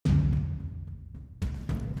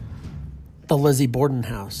The Lizzie Borden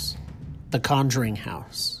House, The Conjuring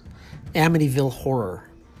House, Amityville Horror,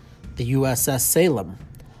 the USS Salem,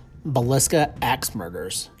 Villisca Axe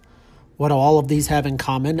Murders. What do all of these have in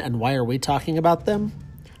common, and why are we talking about them?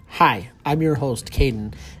 Hi, I'm your host,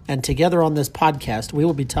 Caden, and together on this podcast, we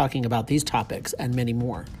will be talking about these topics and many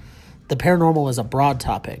more. The paranormal is a broad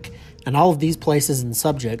topic, and all of these places and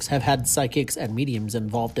subjects have had psychics and mediums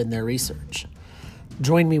involved in their research.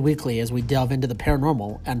 Join me weekly as we delve into the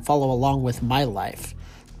paranormal and follow along with my life,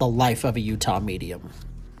 the life of a Utah medium.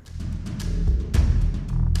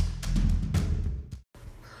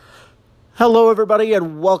 Hello, everybody,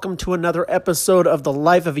 and welcome to another episode of The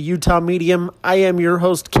Life of a Utah Medium. I am your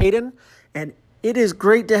host, Caden, and it is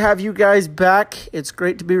great to have you guys back. It's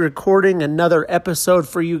great to be recording another episode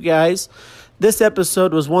for you guys. This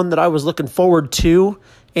episode was one that I was looking forward to,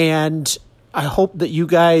 and I hope that you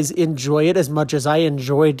guys enjoy it as much as I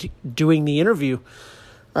enjoyed doing the interview.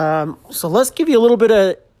 So let's give you a little bit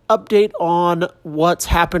of update on what's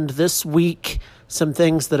happened this week, some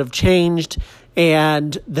things that have changed,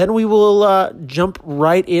 and then we will jump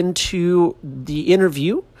right into the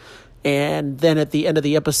interview. And then at the end of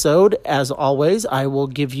the episode, as always, I will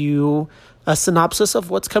give you a synopsis of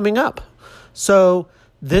what's coming up. So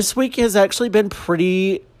this week has actually been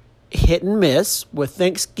pretty hit and miss, with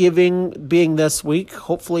Thanksgiving being this week.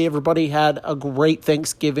 Hopefully everybody had a great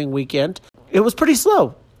Thanksgiving weekend. It was pretty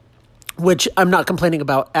slow, which I'm not complaining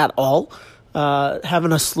about at all.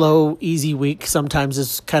 Having a slow, easy week sometimes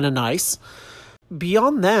is kind of nice.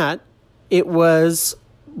 Beyond that, it was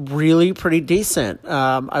really pretty decent.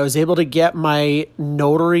 I was able to get my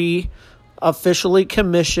notary officially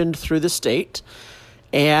commissioned through the state,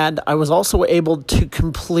 and I was also able to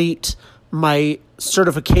complete my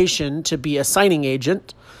certification to be a signing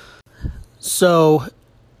agent. So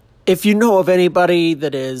if you know of anybody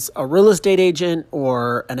that is a real estate agent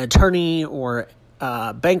or an attorney or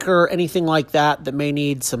a banker, anything like that, that may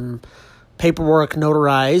need some paperwork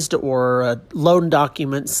notarized or a loan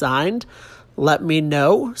document signed, let me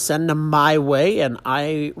know. Send them my way, and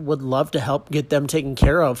I would love to help get them taken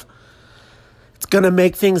care of. It's going to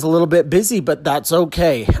make things a little bit busy, but that's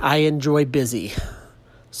okay. I enjoy busy.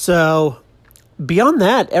 So beyond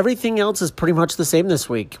that, everything else is pretty much the same this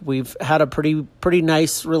week. We've had a pretty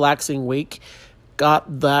nice, relaxing week.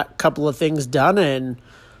 Got that couple of things done, and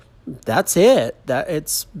that's it.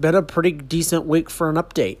 It's been a pretty decent week for an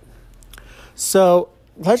update. So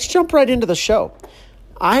let's jump right into the show.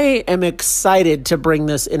 I am excited to bring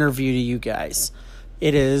this interview to you guys.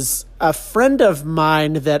 It is a friend of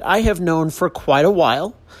mine that I have known for quite a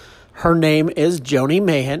while. Her name is Joni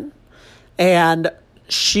Mayhan, and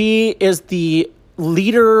she is the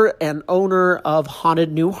leader and owner of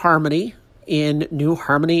Haunted New Harmony in New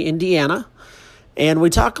Harmony, Indiana. And we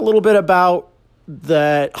talk a little bit about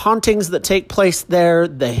the hauntings that take place there,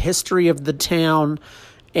 the history of the town,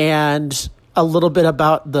 and a little bit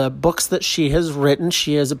about the books that she has written.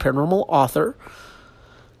 She is a paranormal author.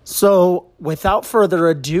 So without further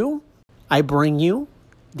ado, I bring you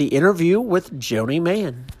the interview with Joni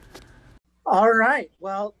Mayhan. All right.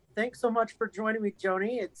 Well, thanks so much for joining me,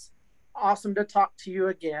 Joni. It's awesome to talk to you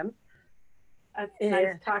again. It's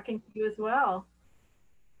nice talking to you as well.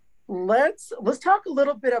 Let's talk a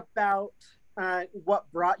little bit about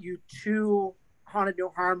what brought you to Haunted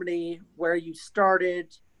New Harmony, where you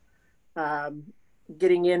started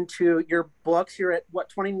getting into your books. You're at, what,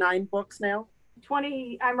 29 books now?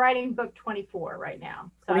 20. I'm writing book 24 right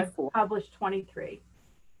now. So 24. I've published 23.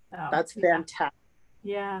 So, that's fantastic.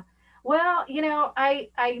 Yeah. Well,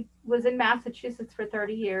 I was in Massachusetts for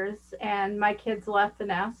 30 years, and my kids left the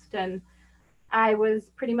nest, and I was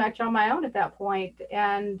pretty much on my own at that point.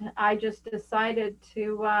 And I just decided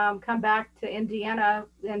to come back to Indiana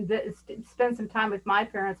and spend some time with my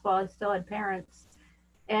parents while I still had parents.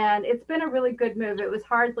 And it's been a really good move. It was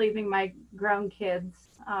hard leaving my grown kids,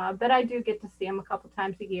 but I do get to see them a couple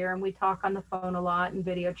times a year, and we talk on the phone a lot and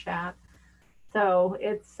video chat. So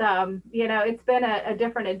it's, it's been a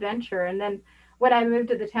different adventure. And then when I moved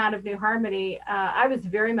to the town of New Harmony, I was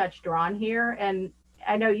very much drawn here. And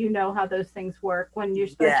I know you know how those things work when you're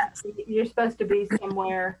supposed to be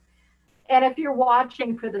somewhere. And if you're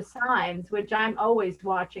watching for the signs, which I'm always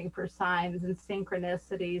watching for signs and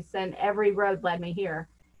synchronicities, and every road led me here.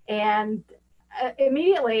 And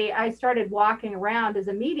immediately I started walking around as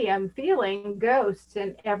a medium, feeling ghosts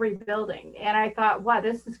in every building. And I thought, wow,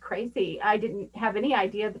 this is crazy. I didn't have any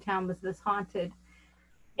idea the town was this haunted.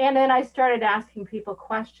 And then I started asking people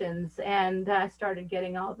questions, and I started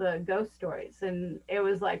getting all the ghost stories. And it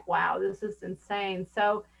was like, wow, this is insane.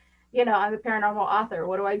 So, I'm a paranormal author.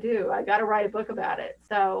 What do? I got to write a book about it.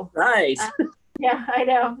 So right. Yeah, I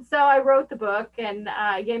know. So I wrote the book, and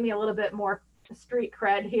it gave me a little bit more street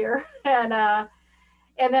cred here, and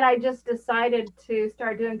then I just decided to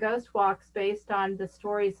start doing ghost walks based on the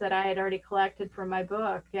stories that I had already collected from my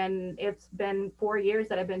book. And it's been 4 years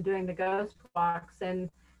that I've been doing the ghost walks, and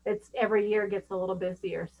it's every year gets a little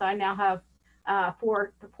busier. So I now have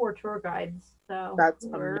four tour guides. So That's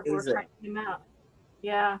we're amazing. cranking them out.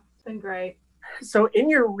 Yeah, it's been great. So, in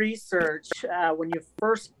your research, when you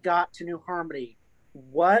first got to New Harmony,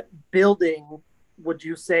 what building would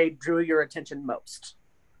you say drew your attention most?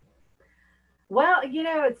 Well,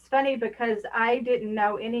 it's funny because I didn't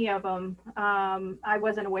know any of them. I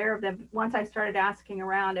wasn't aware of them. Once I started asking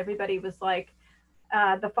around, everybody was like,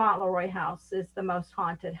 the Fauntleroy house is the most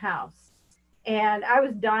haunted house. And I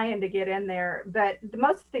was dying to get in there, but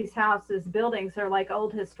most of these houses, buildings are like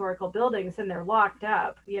old historical buildings and they're locked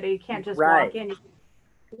up. You can't just walk Right. in.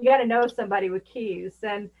 You got to know somebody with keys.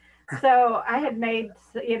 And so I had made,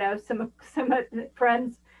 some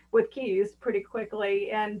friends with keys pretty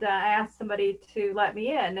quickly, and I asked somebody to let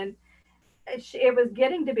me in. And it was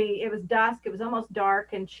getting to be, it was dusk, it was almost dark,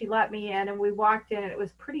 and she let me in, and we walked in, and it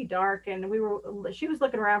was pretty dark, and she was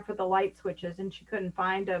looking around for the light switches and she couldn't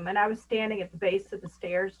find them, and I was standing at the base of the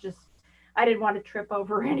stairs, just, I didn't want to trip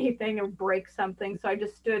over anything or break something, so I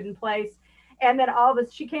just stood in place. And then all of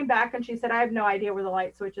a she came back and she said, I have no idea where the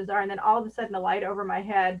light switches are. And then all of a sudden the light over my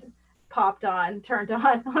head popped on, turned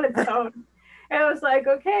on its own. And I was like,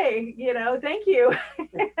 okay, thank you.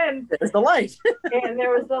 and There's the light. and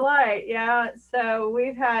there was the light. Yeah, so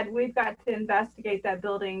we've got to investigate that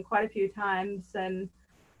building quite a few times, and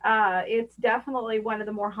it's definitely one of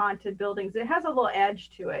the more haunted buildings. It has a little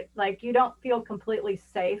edge to it, like you don't feel completely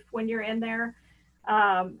safe when you're in there.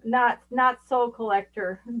 Not soul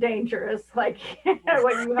collector dangerous like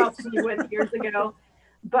what you helped me with years ago,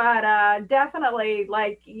 but definitely,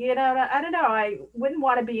 like, I don't know, I wouldn't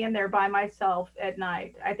want to be in there by myself at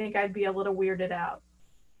night. I think I'd be a little weirded out.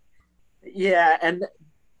 Yeah, and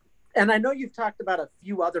I know you've talked about a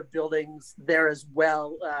few other buildings there as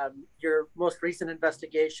well. Your most recent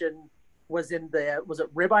investigation was it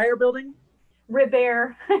Ribeye building?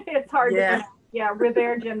 Ribert. It's hard to Yeah. pronounce. Yeah,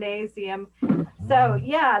 Ribert Gymnasium. So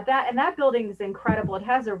yeah, that building is incredible. It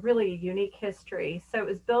has a really unique history. So it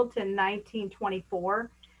was built in 1924,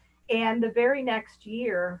 and the very next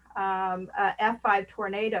year, a F5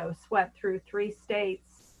 tornado swept through 3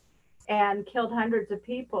 states and killed hundreds of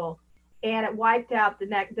people, and it wiped out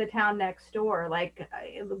the town next door. Like,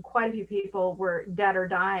 quite a few people were dead or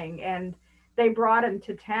dying, and they brought them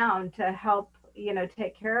to town to help,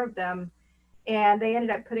 take care of them, and they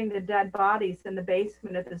ended up putting the dead bodies in the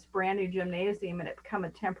basement of this brand new gymnasium, and it became a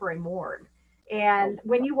temporary morgue. Oh, And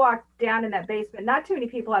when you walk down in that basement, not too many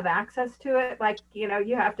people have access to it. Like, you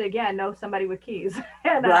have to, again, know somebody with keys.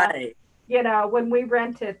 and right. when we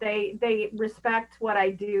rent it, they respect what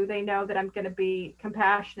I do. They know that I'm going to be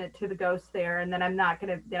compassionate to the ghosts there, and that I'm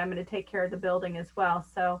going to take care of the building as well.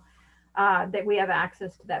 So that we have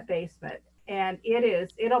access to that basement. And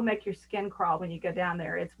it'll make your skin crawl when you go down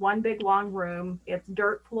there. It's one big long room. It's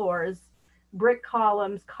dirt floors, brick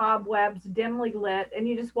columns, cobwebs, dimly lit, and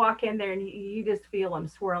you just walk in there and you just feel them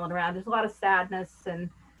swirling around. There's a lot of sadness, and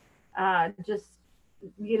just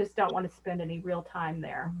you just don't want to spend any real time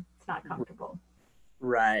there. It's not comfortable.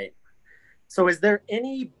 Right. So, is there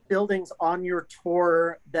any buildings on your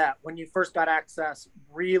tour that, when you first got access,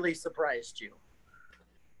 really surprised you?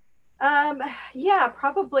 Um, yeah,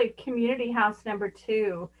 probably Community House number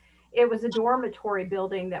 2. It was a dormitory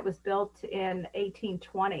building that was built in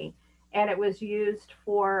 1820, and it was used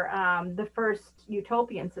for the first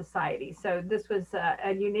Utopian Society. So this was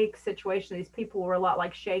a unique situation. These people were a lot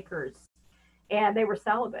like Shakers, and they were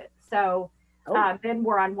celibate. So Oh, men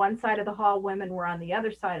were on one side of the hall, women were on the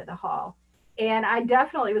other side of the hall. And I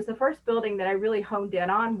definitely, it was the first building that I really honed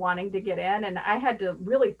in on wanting to get in. And I had to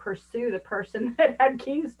really pursue the person that had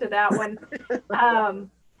keys to that one,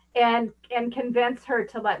 um, and convince her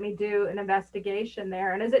to let me do an investigation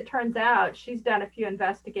there. And as it turns out, she's done a few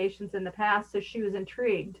investigations in the past, so she was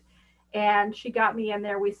intrigued. And she got me in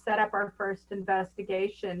there. We set up our first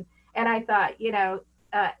investigation. And I thought,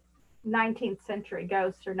 19th century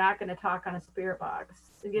ghosts are not going to talk on a spirit box.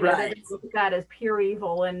 They're going right. to look at that as pure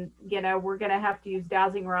evil, and we're going to have to use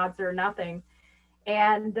dowsing rods or nothing.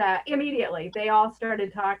 And immediately they all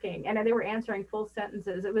started talking, and they were answering full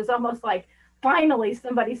sentences. It was almost like, finally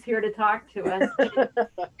somebody's here to talk to us.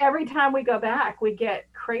 Every time we go back, we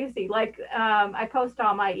get crazy. Like, I post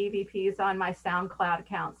all my EVPs on my SoundCloud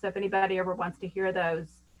account, so if anybody ever wants to hear those,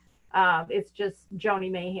 it's just Joni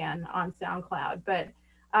Mayhan on SoundCloud. But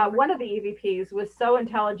one of the EVPs was so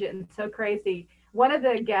intelligent and so crazy. one of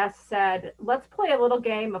the guests said, "Let's play a little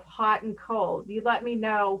game of hot and cold. You let me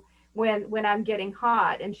know when I'm getting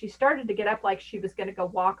hot." And she started to get up like she was going to go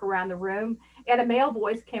walk around the room, and a male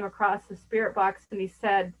voice came across the spirit box and he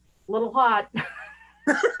said, "Little hot."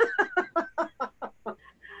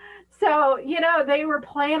 So, they were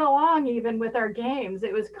playing along even with our games.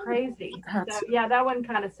 It was crazy. So, yeah, that one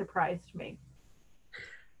kind of surprised me.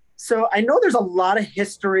 So I know there's a lot of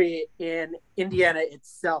history in Indiana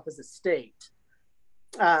itself as a state.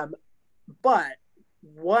 Um, but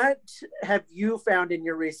what have you found in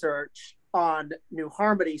your research on New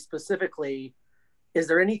Harmony specifically? Is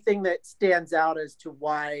there anything that stands out as to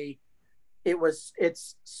why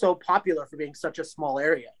it's so popular for being such a small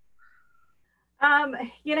area?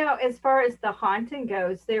 As far as the haunting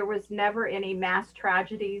goes, there was never any mass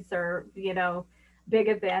tragedies or, big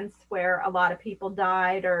events where a lot of people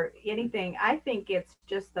died or anything. I think it's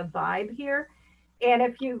just the vibe here. And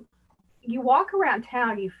if you walk around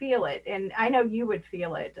town, you feel it, and I know you would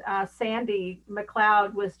feel it. Sandy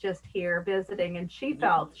McLeod was just here visiting, and she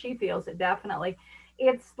feels it definitely.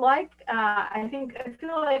 It's like I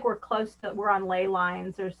feel like we're on ley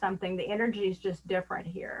lines or something. The energy is just different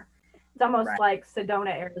here. It's almost Right. like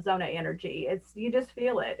Sedona, Arizona energy. It's you just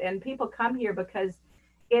feel it, and people come here because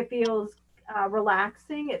it feels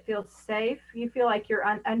relaxing. It feels safe. You feel like you're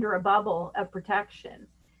under a bubble of protection,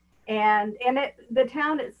 and the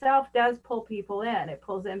town itself does pull people in. It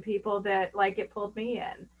pulls in people that like it pulled me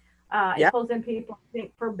in. It Yeah. pulls in people I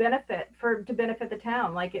think for to benefit the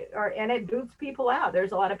town, like and it boots people out.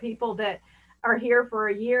 There's a lot of people that are here for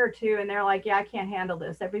a year or two and they're like, yeah, I can't handle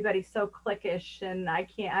this. Everybody's so cliquish and I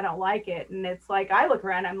don't like it. And it's like I look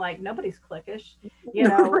around, I'm like, nobody's cliquish,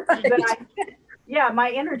 but Right. yeah,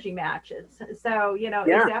 my energy matches. So, it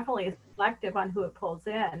Yeah. definitely is selective on who it pulls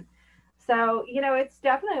in. So, it's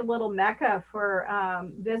definitely a little mecca for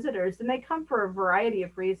visitors, and they come for a variety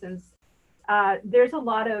of reasons. There's a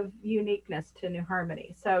lot of uniqueness to New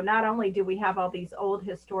Harmony. So, not only do we have all these old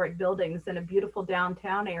historic buildings in a beautiful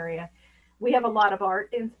downtown area, we have a lot of art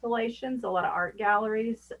installations, a lot of art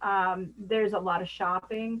galleries. There's a lot of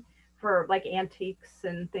shopping for like antiques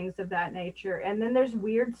and things of that nature. And then there's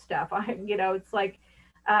weird stuff. It's like,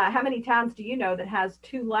 how many towns do you know that has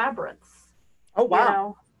two labyrinths? Oh You wow.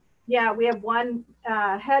 know, yeah, we have one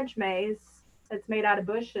hedge maze that's made out of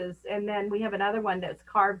bushes, and then we have another one that's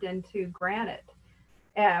carved into granite.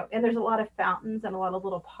 And there's a lot of fountains and a lot of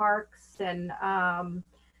little parks and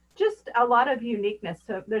just a lot of uniqueness.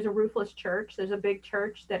 So there's a roofless church. There's a big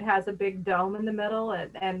church that has a big dome in the middle,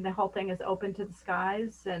 and the whole thing is open to the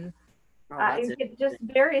skies. And Oh, that's you get just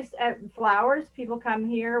interesting. various flowers. People come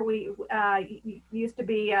here. We used to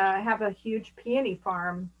be have a huge peony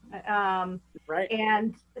farm, Right.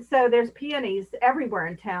 and so there's peonies everywhere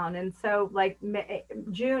in town. And so like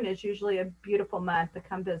June is usually a beautiful month to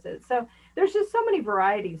come visit. So there's just so many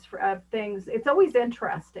varieties of things. It's always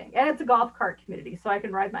interesting, and it's a golf cart community, so I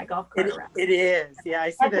can ride my golf cart around. It is. Yeah,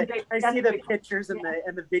 I That's see a the big one. pictures Yeah,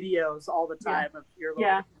 and the videos all the yeah, time of your little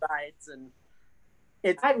yeah. rides, and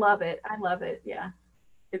it's I love it. I love it. Yeah.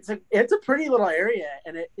 it's a pretty little area,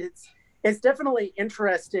 and it's definitely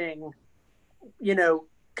interesting, you know,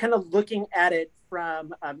 kind of looking at it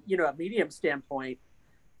from a medium standpoint.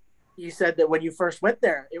 You said that when you first went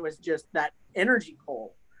there, it was just that energy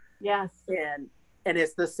pull, Yes. and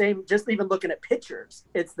it's the same. Just even looking at pictures,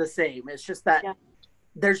 it's the same. It's just that Yeah.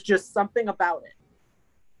 there's just something about it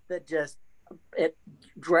that just it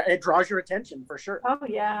it draws your attention for sure. Oh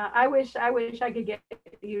yeah, I wish I could get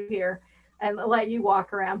you here and let you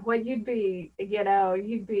walk around. Well, you'd be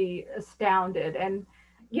astounded. And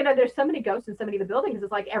there's so many ghosts in so many of the buildings.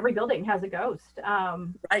 It's like every building has a ghost.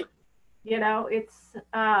 Right. It's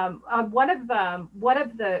one of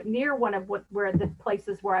the near one of what where the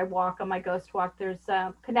places where I walk on my ghost walk. There's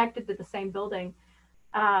connected to the same building.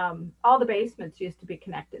 All the basements used to be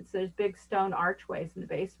connected, so there's big stone archways in the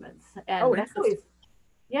basements, Oh, and interesting.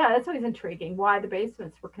 that's always intriguing why the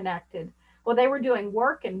basements were connected. Well, they were doing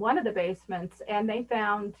work in one of the basements and they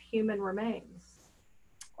found human remains.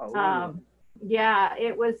 Oh, Um, yeah,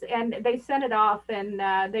 it was, and they sent it off, and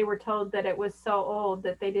they were told that it was so old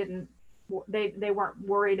that they weren't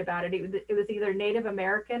worried about it. It was either Native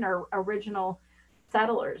American or original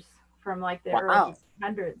settlers from like the wow. early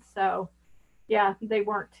hundreds. So yeah, they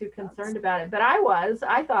weren't too That's concerned about it, but I was.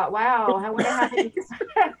 I thought, wow, I wonder how right. many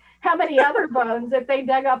how many other bones if they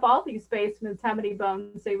dug up all these basements, how many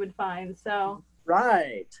bones they would find. So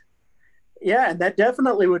Right. Yeah, and that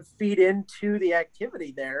definitely would feed into the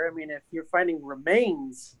activity there. I mean, if you're finding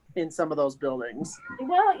remains in some of those buildings.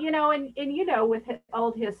 well, and with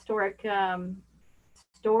old historic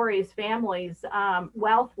stories, families,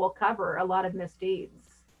 wealth will cover a lot of misdeeds.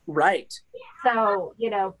 Right. So,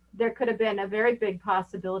 there could have been a very big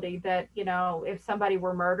possibility that, if somebody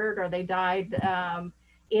were murdered or they died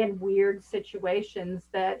in weird situations,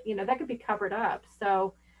 that, that could be covered up.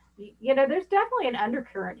 So, there's definitely an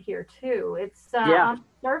undercurrent here too. It's Yeah. on the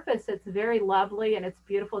surface, it's very lovely and it's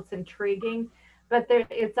beautiful, it's intriguing, but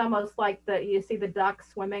it's almost like you see the duck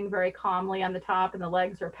swimming very calmly on the top and the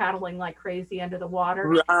legs are paddling like crazy under the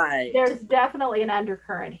water. Right. There's definitely an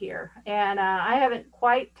undercurrent here, and I haven't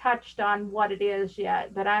quite touched on what it is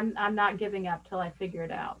yet, but I'm not giving up till I figure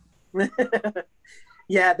it out.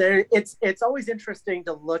 Yeah, it's always interesting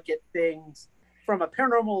to look at things from a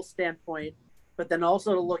paranormal standpoint, but then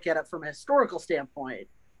also to look at it from a historical standpoint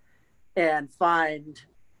and find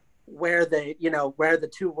where the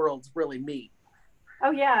two worlds really meet. Oh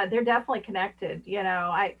yeah, they're definitely connected.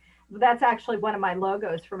 I That's actually one of my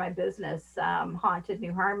logos for my business, Haunted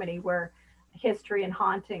New Harmony, where history and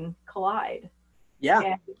haunting collide. Yeah,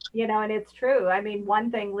 And and it's true. I mean, one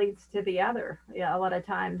thing leads to the other, yeah, a lot of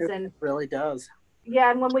times. it And really does. yeah,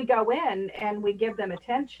 and when we go in and we give them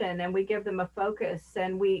attention and we give them a focus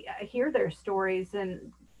and we hear their stories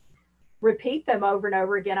and repeat them over and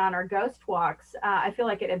over again on our ghost walks, I feel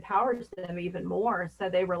like it empowers them even more. So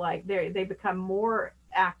they become more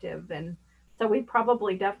active, and so we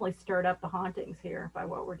probably definitely stirred up the hauntings here by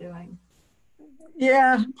what we're doing.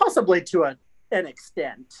 Yeah, possibly to an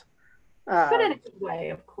extent. But in a good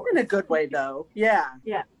way, of In a course. good way, though. Yeah,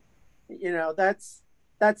 Yeah.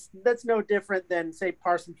 that's no different than, say,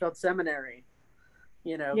 Parsonsfield Seminary.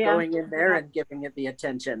 Yeah. Going in there and giving it the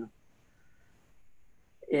attention.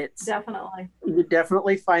 It's Definitely. You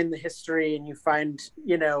definitely find the history, and you find,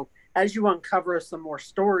 as you uncover some more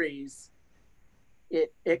stories,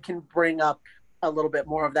 it can bring up a little bit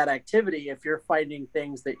more of that activity if you're finding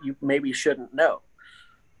things that you maybe shouldn't know.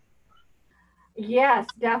 Yes,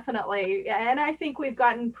 definitely. And I think we've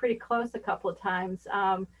gotten pretty close a couple of times.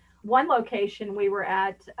 One location we were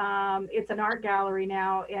at, it's an art gallery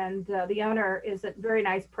now, and the owner is a very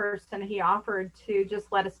nice person. He offered to just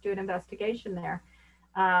let us do an investigation there.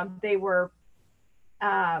 They were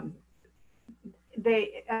um,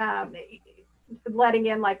 they letting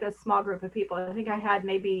in like a small group of people. I think I had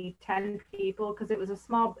maybe 10 people because it was a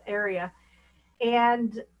small area.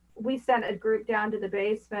 And we sent a group down to the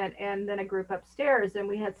basement and then a group upstairs, and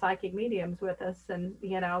we had psychic mediums with us, and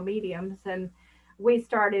mediums, and we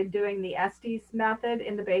started doing the Estes method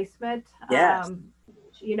in the basement. Yes.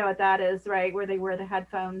 You know what that is, right? Where they wear the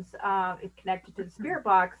headphones connected to the spirit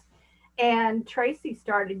box. And Tracy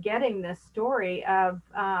started getting this story of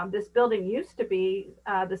this building used to be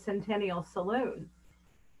the Centennial Saloon,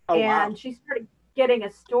 Oh, wow. and she started getting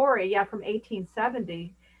a story, yeah, from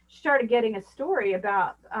 1870. She started getting a story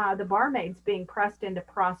about the barmaids being pressed into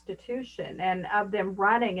prostitution and of them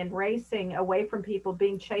running and racing away from people,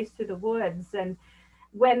 being chased through the woods. And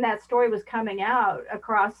when that story was coming out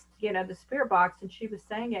across, the spirit box, and she was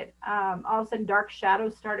saying it, all of a sudden dark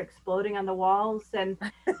shadows started exploding on the walls. And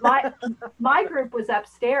my my group was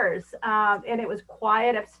upstairs, and it was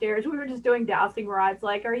quiet upstairs. We were just doing dowsing rods,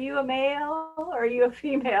 like, are you a male or are you a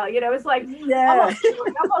female? It was like Yeah.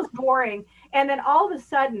 almost boring. And then all of a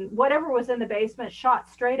sudden, whatever was in the basement shot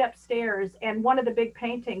straight upstairs, and one of the big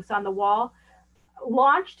paintings on the wall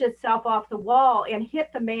launched itself off the wall and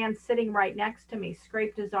hit the man sitting right next to me,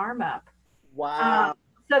 scraped his arm up. Um, Wow.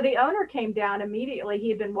 so the owner came down immediately. He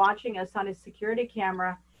had been watching us on his security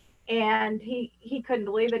camera, and he couldn't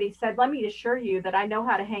believe it. He said, "Let me assure you that I know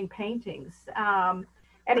how to hang paintings." And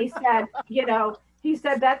he said, he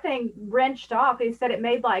said that thing wrenched off. He said it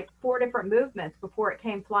made like 4 different movements before it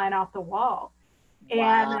came flying off the wall.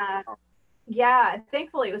 And Wow. yeah,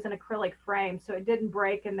 thankfully it was an acrylic frame, so it didn't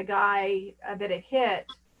break, and the guy that it hit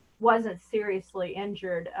wasn't seriously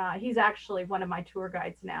injured. He's actually one of my tour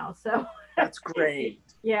guides now. So That's great.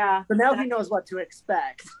 yeah, So now he knows what to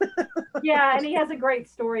expect. yeah, and he has a great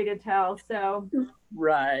story to tell. So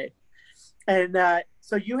Right. And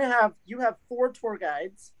so you have 4 tour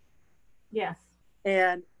guides, yes.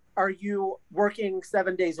 and are you working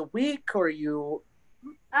 7 days a week, or are you?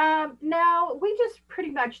 No, we just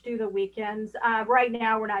pretty much do the weekends. Right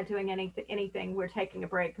now, we're not doing anything. We're taking a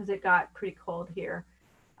break because it got pretty cold here.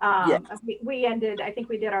 Yeah. We ended. I think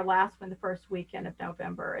we did our last one the first weekend of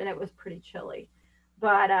November, and it was pretty chilly.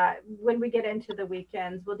 But when we get into the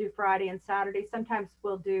weekends, we'll do Friday and Saturday. Sometimes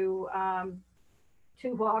we'll do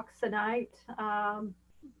 2 walks a night.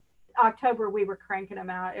 October, we were cranking them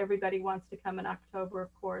out. Everybody wants to come in October, of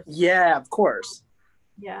course. Yeah, of course.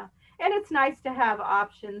 Yeah. And it's nice to have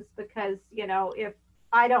options because, if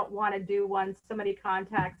I don't want to do one. Somebody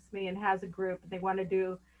contacts me and has a group and they want to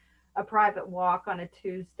do a private walk on a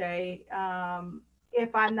Tuesday.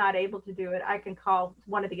 If I'm not able to do it, I can call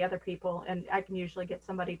one of the other people and I can usually get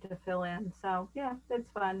somebody to fill in. So yeah, it's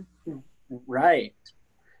fun. Right.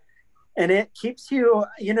 And it keeps you,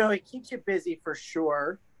 it keeps you busy for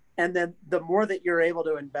sure. And then the more that you're able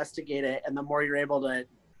to investigate it and the more you're able to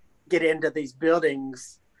get into these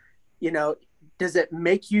buildings, does it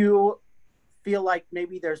make you feel like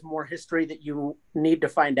maybe there's more history that you need to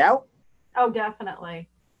find out? Oh, definitely.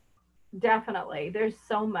 Definitely. There's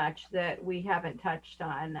so much that we haven't touched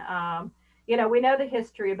on. We know the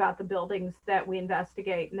history about the buildings that we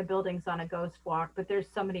investigate and the buildings on a ghost walk, but there's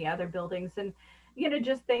so many other buildings and,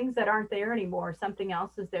 just things that aren't there anymore. Something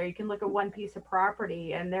else is there. You can look at one piece of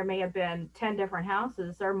property and there may have been 10 different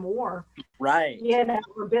houses or more, Right.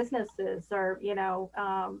 or businesses or, you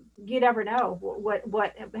never know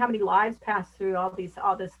how many lives pass through all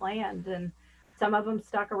this land, and some of them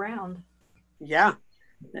stuck around. Yeah.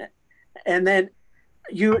 And then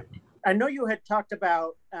I know you had talked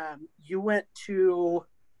about, you went to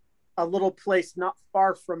a little place not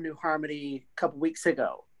far from New Harmony a couple weeks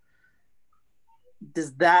ago.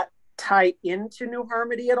 Does that tie into New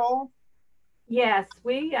Harmony at all? Yes,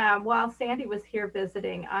 while Sandy was here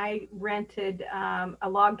visiting, I rented a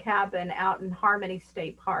log cabin out in Harmony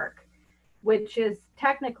State Park, which is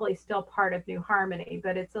technically still part of New Harmony,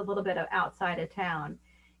 but it's a little bit of outside of town.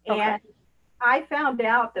 Okay. And I found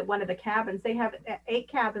out that one of the cabins, they have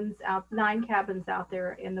 9 cabins out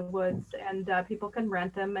there in the woods, and people can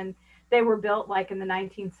rent them. And they were built like in the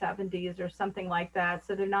 1970s or something like that,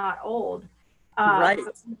 so they're not old. Right.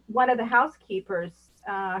 One of the housekeepers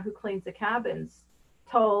who cleans the cabins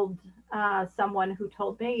told someone who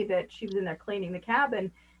told me that she was in there cleaning the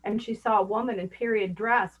cabin and she saw a woman in period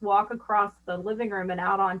dress walk across the living room and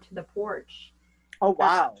out onto the porch. Oh,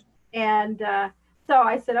 wow. And so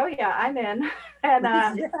I said, "Oh yeah, I'm in."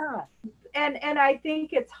 and yeah. And I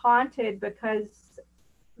think it's haunted because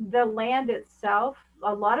the land itself,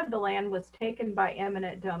 a lot of the land was taken by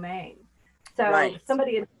eminent domain. So right.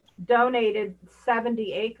 Somebody had donated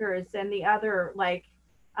 70 acres and the other, like,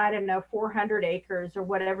 I don't know, 400 acres or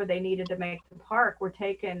whatever they needed to make the park were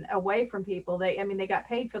taken away from people. They got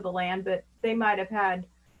paid for the land, but they might have had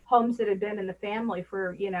homes that had been in the family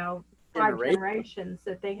for, 5 generations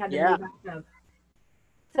that they had to move out of.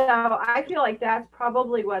 So I feel like that's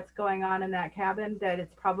probably what's going on in that cabin, that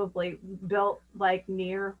it's probably built like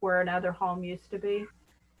near where another home used to be.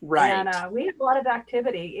 Right. And we had a lot of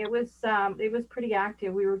activity. It was pretty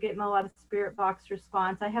active. We were getting a lot of spirit box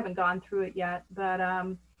response. I haven't gone through it yet, but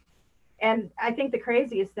and I think the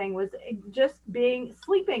craziest thing was just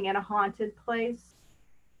sleeping in a haunted place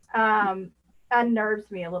unnerves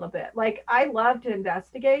me a little bit. Like, I love to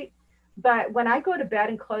investigate, but when I go to bed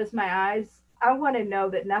and close my eyes, I want to know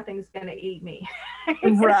that nothing's going to eat me.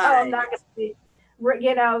 Right. I'm not going to be,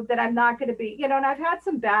 that I'm not going to be, and I've had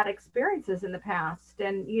some bad experiences in the past,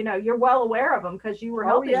 and, you're well aware of them because you were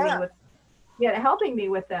helping me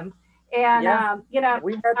with them. And,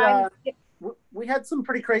 we had some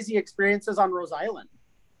pretty crazy experiences on Rose Island.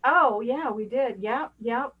 Oh yeah, we did. Yeah.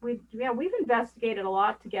 We've investigated a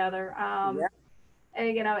lot together.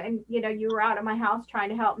 And, you were out at my house trying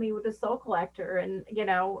to help me with the soul collector, and,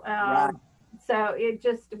 right. So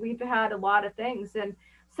we've had a lot of things. And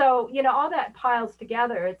so, all that piles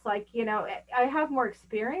together. It's like, I have more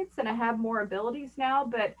experience and I have more abilities now,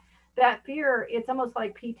 but that fear, it's almost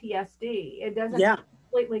like PTSD. It doesn't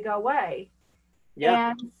completely go away.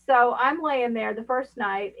 Yeah. And so I'm laying there the first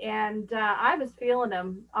night, and I was feeling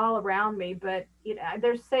them all around me, but,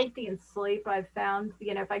 there's safety in sleep. I've found,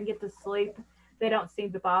 if I can get to sleep, they don't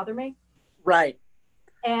seem to bother me. Right.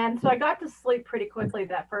 And so I got to sleep pretty quickly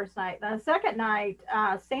that first night. The second night,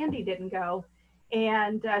 Sandy didn't go,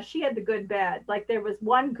 and she had the good bed. Like, there was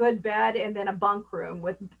one good bed and then a bunk room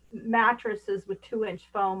with mattresses with 2-inch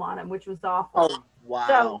foam on them, which was awful. Oh,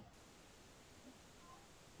 wow.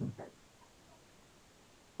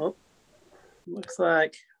 So, looks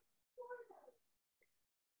like,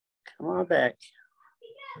 come on back.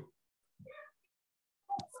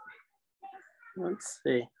 Let's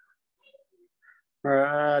see.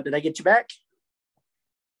 Did I get you back?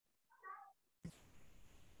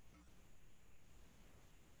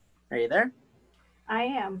 Are you there? I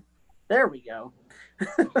am. There we go.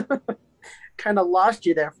 Kind of lost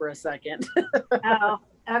you there for a second. Oh,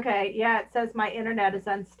 okay. Yeah, it says my internet is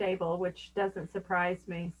unstable, which doesn't surprise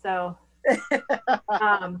me. So,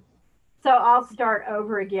 so I'll start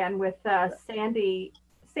over again with Sandy.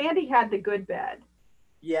 Sandy had the good bed.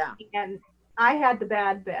 Yeah. And I had the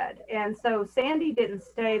bad bed. And so Sandy didn't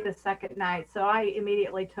stay the second night. So I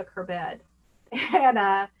immediately took her bed.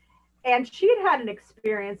 And, and she had had an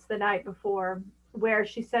experience the night before where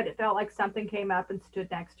she said it felt like something came up and stood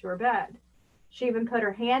next to her bed. She even put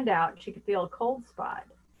her hand out and she could feel a cold spot.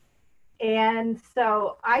 And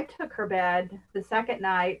so I took her bed the second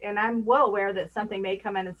night, and I'm well aware that something may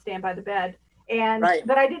come in and stand by the bed. And Right.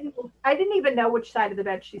 but I didn't even know which side of the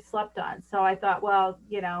bed she slept on. So I thought, well,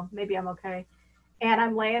 maybe I'm okay. And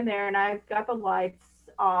I'm laying there, and I've got the lights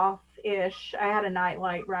off ish. I had a night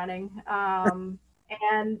light running,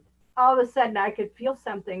 and all of a sudden I could feel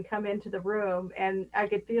something come into the room, and I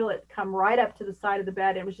could feel it come right up to the side of the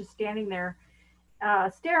bed. It was just standing there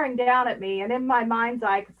staring down at me. And in my mind's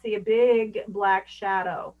eye, I could see a big black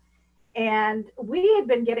shadow. And we had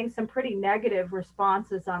been getting some pretty negative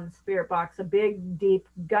responses on the spirit box. A big, deep,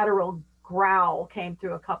 guttural growl came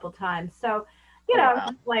through a couple times. So, Oh, I'm wow.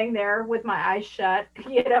 just laying there with my eyes shut,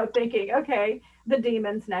 thinking, okay, the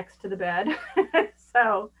demon's next to the bed.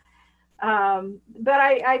 So, but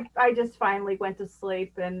I just finally went to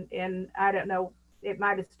sleep, and I don't know, it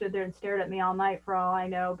might have stood there and stared at me all night for all I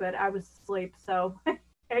know, but I was asleep, so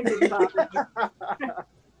it didn't bother me.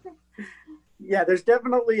 Yeah, there's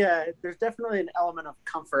definitely an element of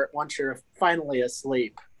comfort once you're finally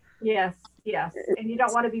asleep. Yes, yes, and you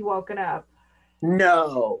don't want to be woken up.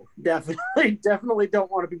 No, definitely, definitely don't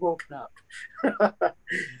want to be woken up.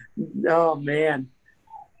 Oh man.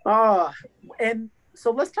 Oh, and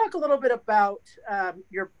so let's talk a little bit about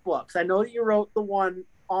your books. I know that you wrote the one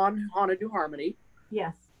on Haunted New Harmony.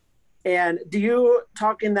 Yes. And do you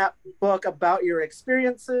talk in that book about your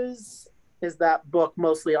experiences? Is that book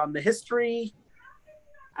mostly on the history?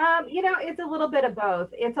 It's a little bit of both.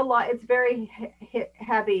 It's a lot. It's very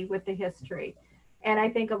heavy with the history, and I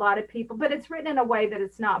think a lot of people. But it's written in a way that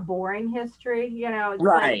it's not boring history. It's like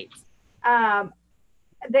Right. um,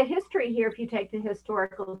 the history here. If you take the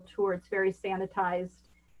historical tour, it's very sanitized,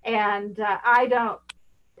 and I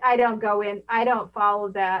don't go in. I don't follow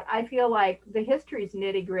that. I feel like the history's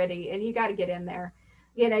nitty gritty, and you got to get in there.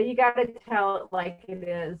 You got to tell it like it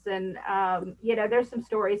is. And there's some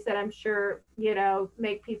stories that I'm sure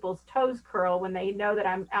make people's toes curl when they know that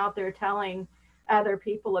I'm out there telling other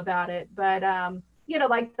people about it. But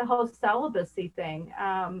like the whole celibacy thing.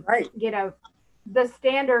 Right. The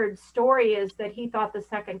standard story is that he thought the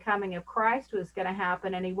second coming of Christ was going to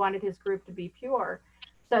happen, and he wanted his group to be pure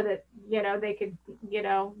so that they could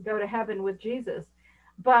go to heaven with Jesus.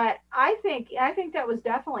 But I think that was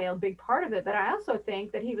definitely a big part of it. But I also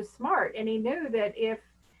think that he was smart, and he knew that if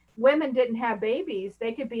women didn't have babies,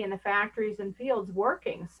 they could be in the factories and fields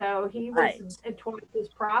working. So he was Right. twice as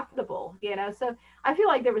profitable. So I feel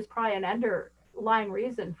like there was probably an underlying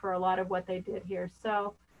reason for a lot of what they did here.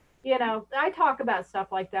 So I talk about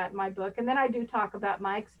stuff like that in my book, and then I do talk about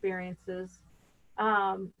my experiences.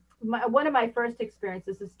 One of my first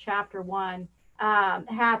experiences is chapter one.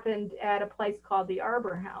 Happened at a place called the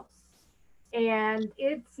Arbor House, and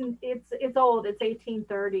it's old. It's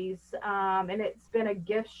 1830s, and it's been a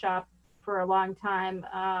gift shop for a long time.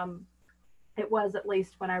 It was, at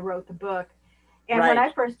least when I wrote the book. And when Right.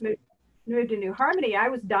 I first moved to New Harmony, I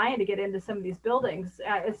was dying to get into some of these buildings,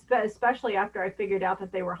 especially after I figured out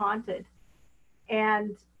that they were haunted.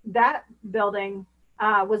 And that building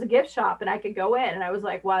was a gift shop, and I could go in, and I was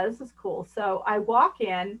like, wow, this is cool. So I walk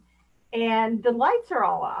in, and the lights are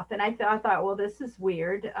all off, and I thought, well, this is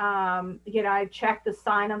weird. I checked the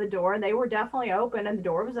sign on the door, and they were definitely open, and the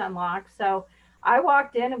door was unlocked. So I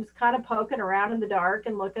walked in and was kind of poking around in the dark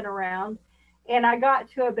and looking around, and I got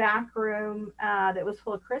to a back room that was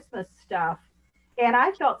full of Christmas stuff, and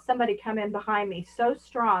I felt somebody come in behind me so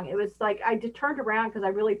strong. It was like I turned around because I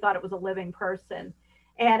really thought it was a living person.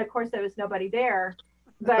 And of course, there was nobody there.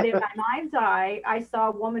 But in my mind's eye, I saw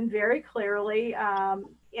a woman very clearly.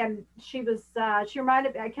 And she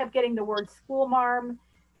reminded me, I kept getting the word schoolmarm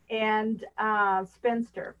and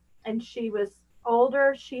spinster. And she was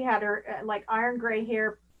older. She had her like iron gray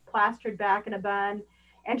hair plastered back in a bun.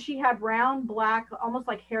 And she had round black, almost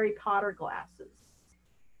like Harry Potter glasses.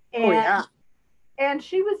 Oh, And yeah. and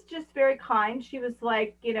she was just very kind. She was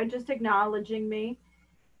like, just acknowledging me.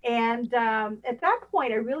 And at that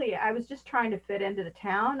point, I was just trying to fit into the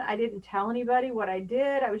town. I didn't tell anybody what I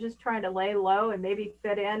did. I was just trying to lay low and maybe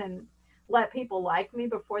fit in and let people like me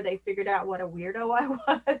before they figured out what a weirdo I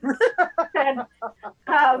was. And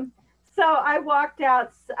um, so I walked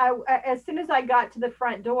out. As soon as I got to the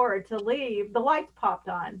front door to leave, the lights popped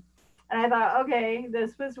on. And I thought, okay,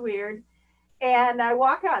 this was weird. And I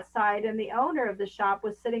walk outside, and the owner of the shop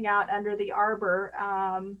was sitting out under the arbor,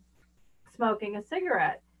 smoking a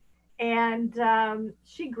cigarette. And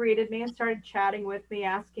she greeted me and started chatting with me,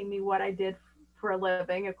 asking me what I did for a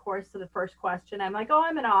living. Of course, so the first question, I'm like, oh,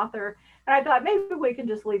 I'm an author. And I thought maybe we can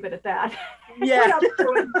just leave it at that. We're Yeah. not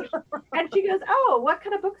doing it. And she goes, oh, what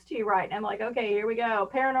kind of books do you write? And I'm like, okay, here we go,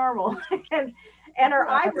 paranormal. And her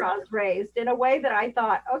eyebrows raised in a way that I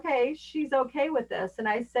thought, okay, she's okay with this. And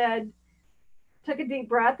I said, took a deep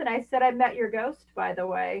breath, and I said, I met your ghost, by the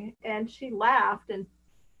way. And she laughed and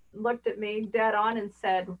looked at me dead on and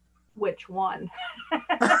said, which one?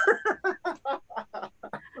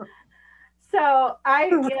 So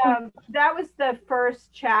that was the first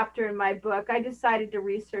chapter in my book. I decided to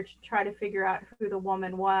research to try to figure out who the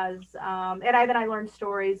woman was. And I learned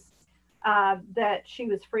stories that she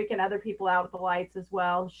was freaking other people out with the lights as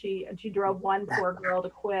well. She drove one poor girl to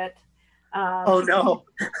quit. Oh She no.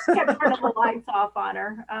 kept turning the lights off on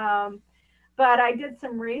her. But I did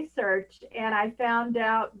some research and I found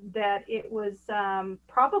out that it was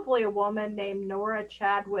probably a woman named Nora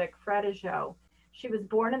Chadwick Fredijo. She was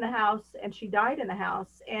born in the house and she died in the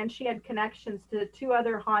house, and she had connections to two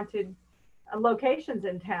other haunted locations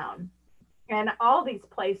in town. And all these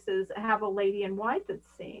places have a lady in white that's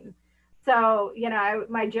seen. So,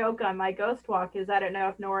 my joke on my ghost walk is I don't know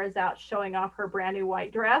if Nora's out showing off her brand new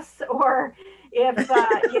white dress or if,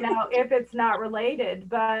 if it's not related.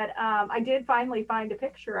 But I did finally find a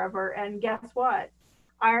picture of her. And guess what?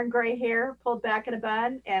 Iron gray hair pulled back in a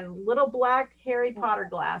bun and little black Harry Potter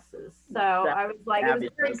glasses. So I was like, it was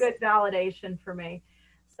very good validation for me.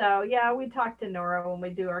 So, yeah, we talk to Nora when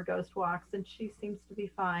we do our ghost walks, and she seems to be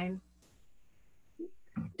fine.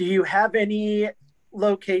 Do you have any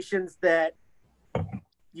locations that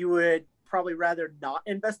you would probably rather not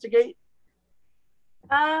investigate?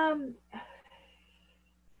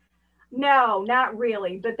 No, not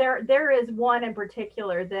really. But there is one in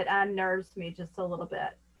particular that unnerves me just a little bit.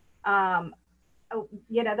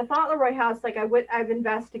 The Fauntleroy house, like I've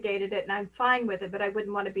investigated it and I'm fine with it, but I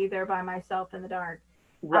wouldn't want to be there by myself in the dark.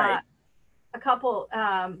 Right. A couple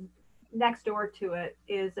next door to it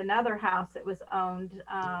is another house that was owned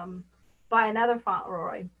by another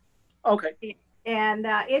Fauntleroy. Okay. And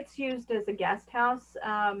it's used as a guest house.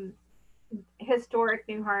 Historic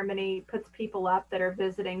New Harmony puts people up that are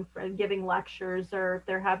visiting for giving lectures, or if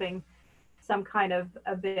they're having some kind of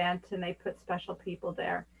event and they put special people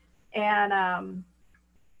there. And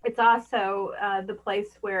it's also the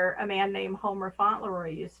place where a man named Homer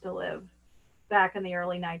Fauntleroy used to live back in the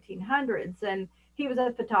early 1900s. And he was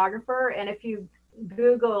a photographer. And if you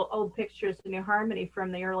Google old pictures of New Harmony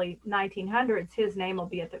from the early 1900s, his name will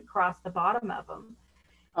be across the bottom of them.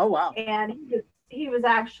 Oh, wow. And he was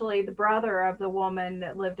actually the brother of the woman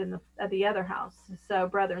that lived in the other house. So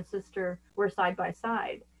brother and sister were side by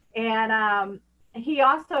side. And he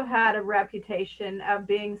also had a reputation of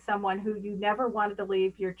being someone who you never wanted to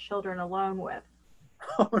leave your children alone with.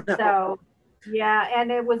 Oh, no. So, yeah,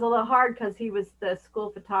 and it was a little hard because he was the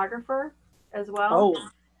school photographer as well. Oh.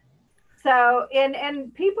 So,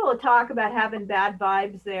 and people talk about having bad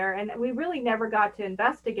vibes there, and we really never got to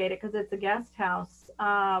investigate it because it's a guest house.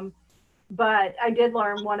 But I did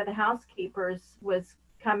learn one of the housekeepers was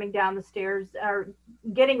coming down the stairs, or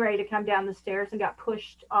getting ready to come down the stairs, and got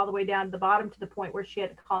pushed all the way down to the bottom to the point where she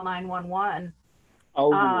had to call 911.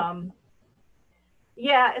 Oh.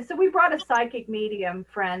 Yeah, so we brought a psychic medium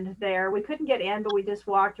friend there. We couldn't get in, but we just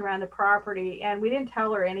walked around the property, and we didn't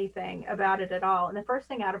tell her anything about it at all. And the first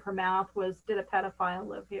thing out of her mouth was, did a pedophile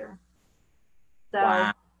live here? So,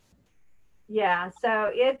 wow. Yeah,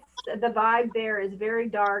 so the vibe there is very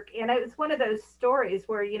dark. And it's one of those stories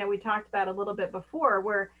where, we talked about a little bit before,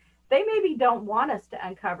 where they maybe don't want us to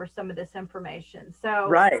uncover some of this information. So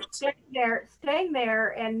right. Staying there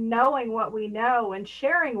and knowing what we know and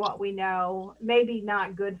sharing what we know may be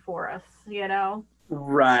not good for us,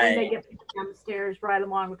 Right. And they get downstairs right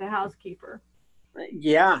along with the housekeeper.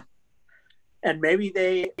 Yeah. And maybe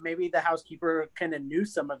the housekeeper kind of knew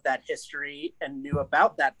some of that history and knew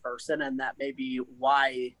about that person, and that may be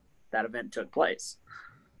why that event took place.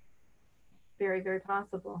 Very, very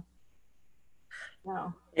possible.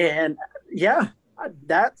 No. And yeah,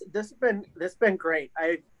 this has been great.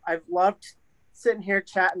 I've loved sitting here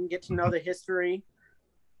chatting, get to know the history.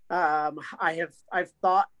 I've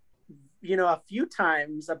thought, a few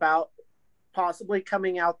times about possibly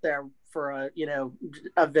coming out there for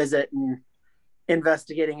a visit and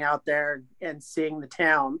investigating out there and seeing the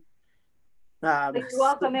town. You're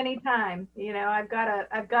welcome anytime.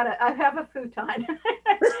 I have a futon.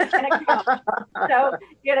 So,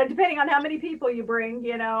 depending on how many people you bring,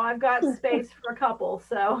 I've got space for a couple.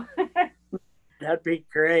 So that'd be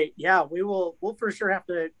great. Yeah, we'll for sure have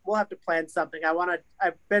to plan something.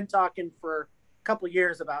 I've been talking for couple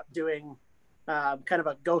years about doing kind of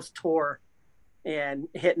a ghost tour and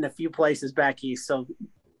hitting a few places back east. So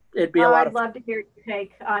it'd be a lot I'd of love to hear your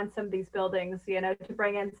take on some of these buildings, to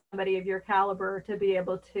bring in somebody of your caliber to be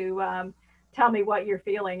able to tell me what you're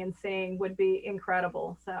feeling and seeing would be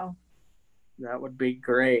incredible. So that would be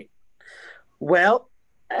great. Well,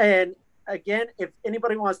 and again, if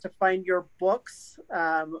anybody wants to find your books,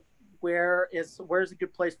 where's a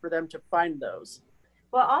good place for them to find those?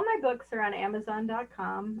 Well, all my books are on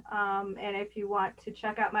Amazon.com. And if you want to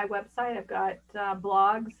check out my website, I've got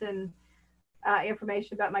blogs and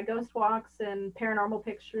information about my ghost walks and paranormal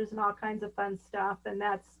pictures and all kinds of fun stuff. And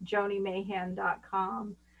that's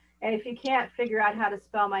JoniMayhan.com. And if you can't figure out how to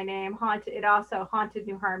spell my name,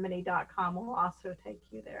 hauntednewharmony.com will also take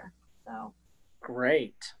you there. So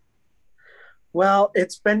great. Well,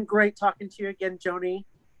 it's been great talking to you again, Joni.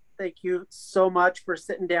 Thank you so much for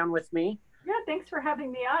sitting down with me. Yeah, thanks for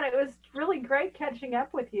having me on. It was really great catching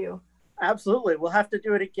up with you. Absolutely. We'll have to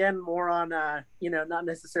do it again more on, not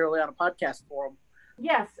necessarily on a podcast forum.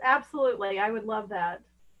 Yes, absolutely. I would love that.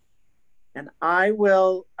 And I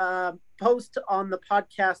will post on the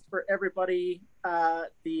podcast for everybody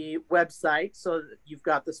the website so that you've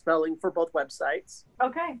got the spelling for both websites.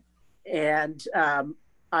 Okay. And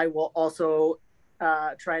I will also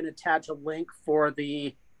try and attach a link for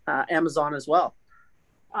the Amazon as well.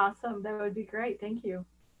 Awesome. That would be great. Thank you.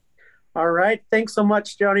 All right. Thanks so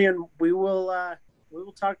much, Joni. And we will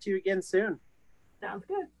talk to you again soon. Sounds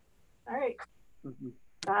good. All right. Mm-hmm.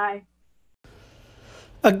 Bye.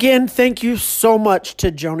 Again, thank you so much to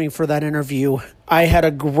Joni for that interview. I had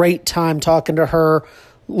a great time talking to her,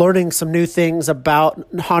 learning some new things about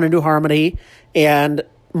Haunted New Harmony and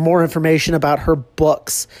more information about her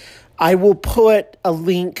books. I will put a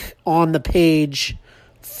link on the page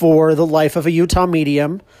for The Life of a Utah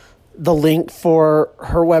Medium, the link for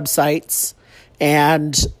her websites,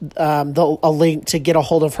 and a link to get a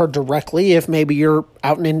hold of her directly if maybe you're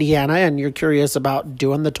out in Indiana and you're curious about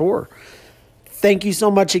doing the tour. Thank you so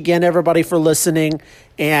much again, everybody, for listening,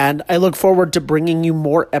 and I look forward to bringing you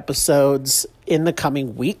more episodes in the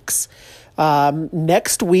coming weeks.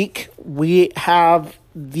 Next week, we have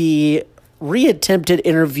the reattempted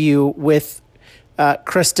interview with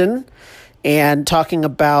Kristen and talking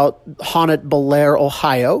about Haunted Bellaire,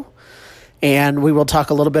 Ohio. And we will talk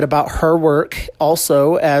a little bit about her work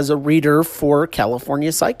also as a reader for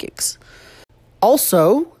California Psychics.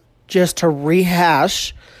 Also, just to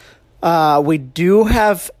rehash, we do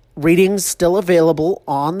have readings still available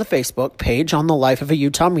on the Facebook page on the Life of a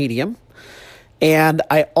Utah Medium. And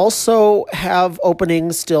I also have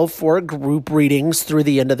openings still for group readings through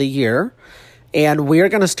the end of the year. And we are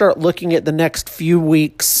going to start looking at the next few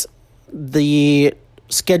weeks, the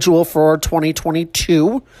schedule for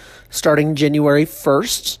 2022, starting January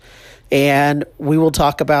 1st. And we will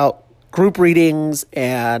talk about group readings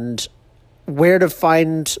and where to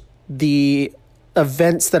find the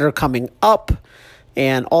events that are coming up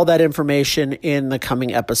and all that information in the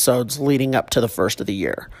coming episodes leading up to the first of the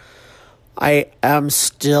year. I am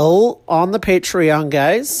still on the Patreon,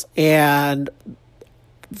 guys, and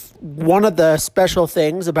one of the special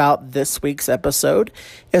things about this week's episode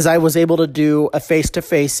is I was able to do a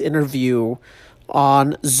face-to-face interview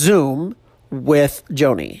on Zoom with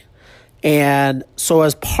Joni. And so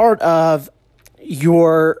as part of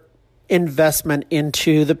your investment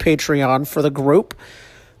into the Patreon for the group,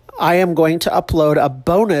 I am going to upload a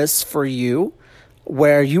bonus for you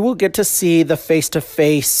where you will get to see the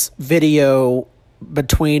face-to-face video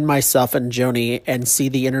between myself and Joni and see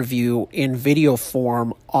the interview in video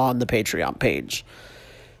form on the Patreon page.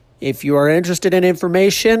 If you are interested in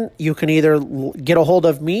information, you can either get a hold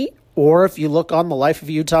of me, or if you look on the Life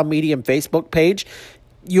of Utah Medium Facebook page,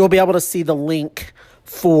 you'll be able to see the link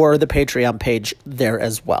for the Patreon page there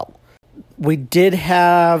as well. We did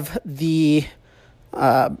have the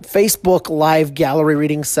Facebook live gallery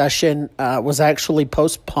reading session was actually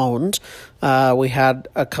postponed. We had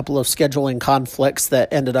a couple of scheduling conflicts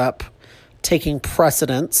that ended up taking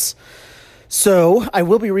precedence. So I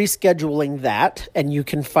will be rescheduling that, and you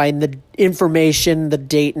can find the information, the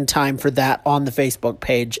date and time for that on the Facebook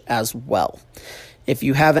page as well. If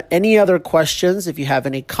you have any other questions, if you have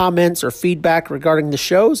any comments or feedback regarding the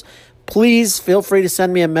shows, please feel free to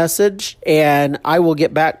send me a message and I will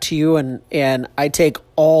get back to you. And I take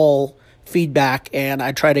all feedback and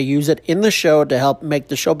I try to use it in the show to help make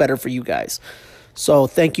the show better for you guys. So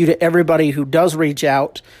thank you to everybody who does reach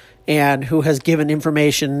out and who has given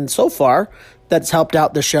information so far that's helped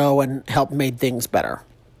out the show and helped make things better.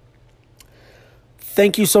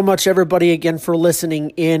 Thank you so much, everybody, again, for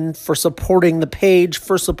listening in, for supporting the page,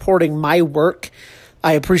 for supporting my work.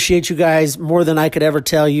 I appreciate you guys more than I could ever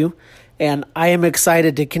tell you, and I am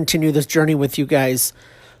excited to continue this journey with you guys.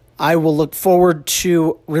 I will look forward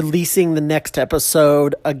to releasing the next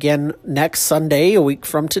episode again next Sunday, a week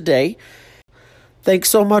from today. Thanks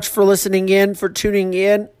so much for listening in, for tuning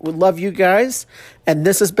in. We love you guys. And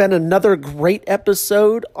this has been another great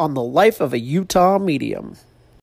episode on the life of a Utah medium.